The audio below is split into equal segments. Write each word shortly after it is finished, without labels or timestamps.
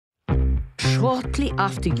Shortly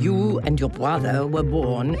after you and your brother were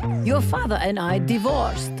born, your father and I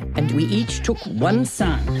divorced, and we each took one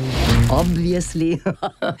son. Obviously,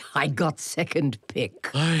 I got second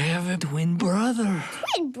pick. I have a twin brother.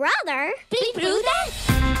 Twin brother? Bli broder?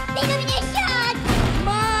 Illumination!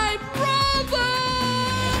 My brother!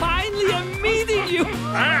 Finally, I'm meeting you.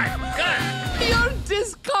 Your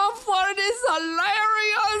discomfort is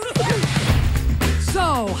hilarious.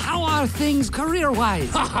 So, how are things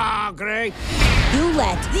career-wise? Haha, great. You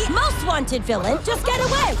let the most wanted villain just get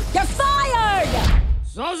away. You're fired!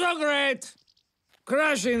 So great.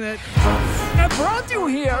 Crushing it. I brought you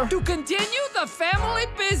here to continue the family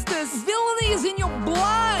business. Villainy is in your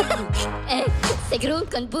blood. C'est gros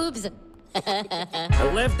con boobs.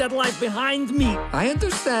 I left that life behind me. I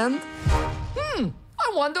understand.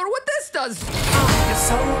 I wonder what this does.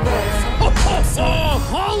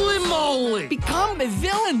 Holy moly! Become a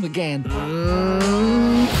villain again.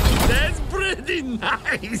 That's pretty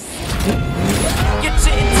nice. Get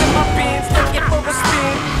you into my bins, take it for a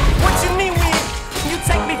spin. What you need, Wiig? You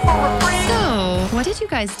take me for a friend. So, what did you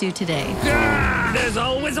guys do today? There's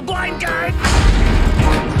always a blind guy.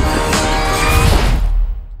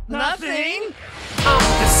 Nothing.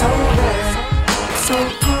 So bad, so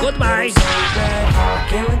good. Goodbye. So bad. I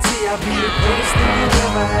guarantee I'll be the greatest thing you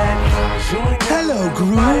ever had. You ain't Hello,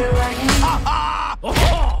 Gru. like me.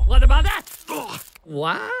 What about that?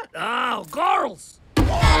 What? Oh, girls.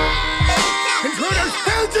 Intruders,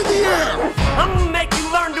 hands in the air! I'ma make you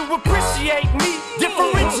learn to appreciate me,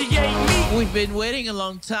 differentiate me. We've been waiting a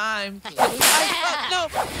long time. No.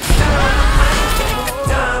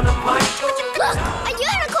 Dynamite. Look, a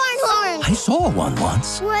unicorn horn! I saw one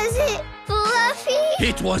once. Was it fluffy?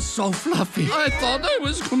 It was so fluffy. I thought I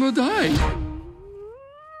was gonna die.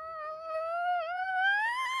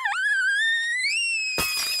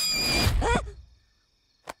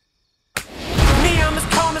 Me, I'm as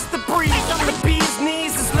calm as the breeze. The bee's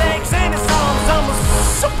knees, his legs, and his arms. I'm a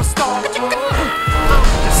superstar.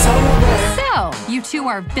 So bad. So, you two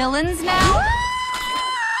are villains now?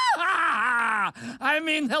 I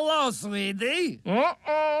mean, hello, sweetie.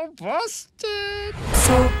 Uh-oh, busted.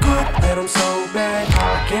 So good that I'm so bad.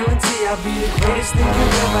 I guarantee I'll be the greatest thing you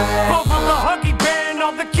ever had. Both of the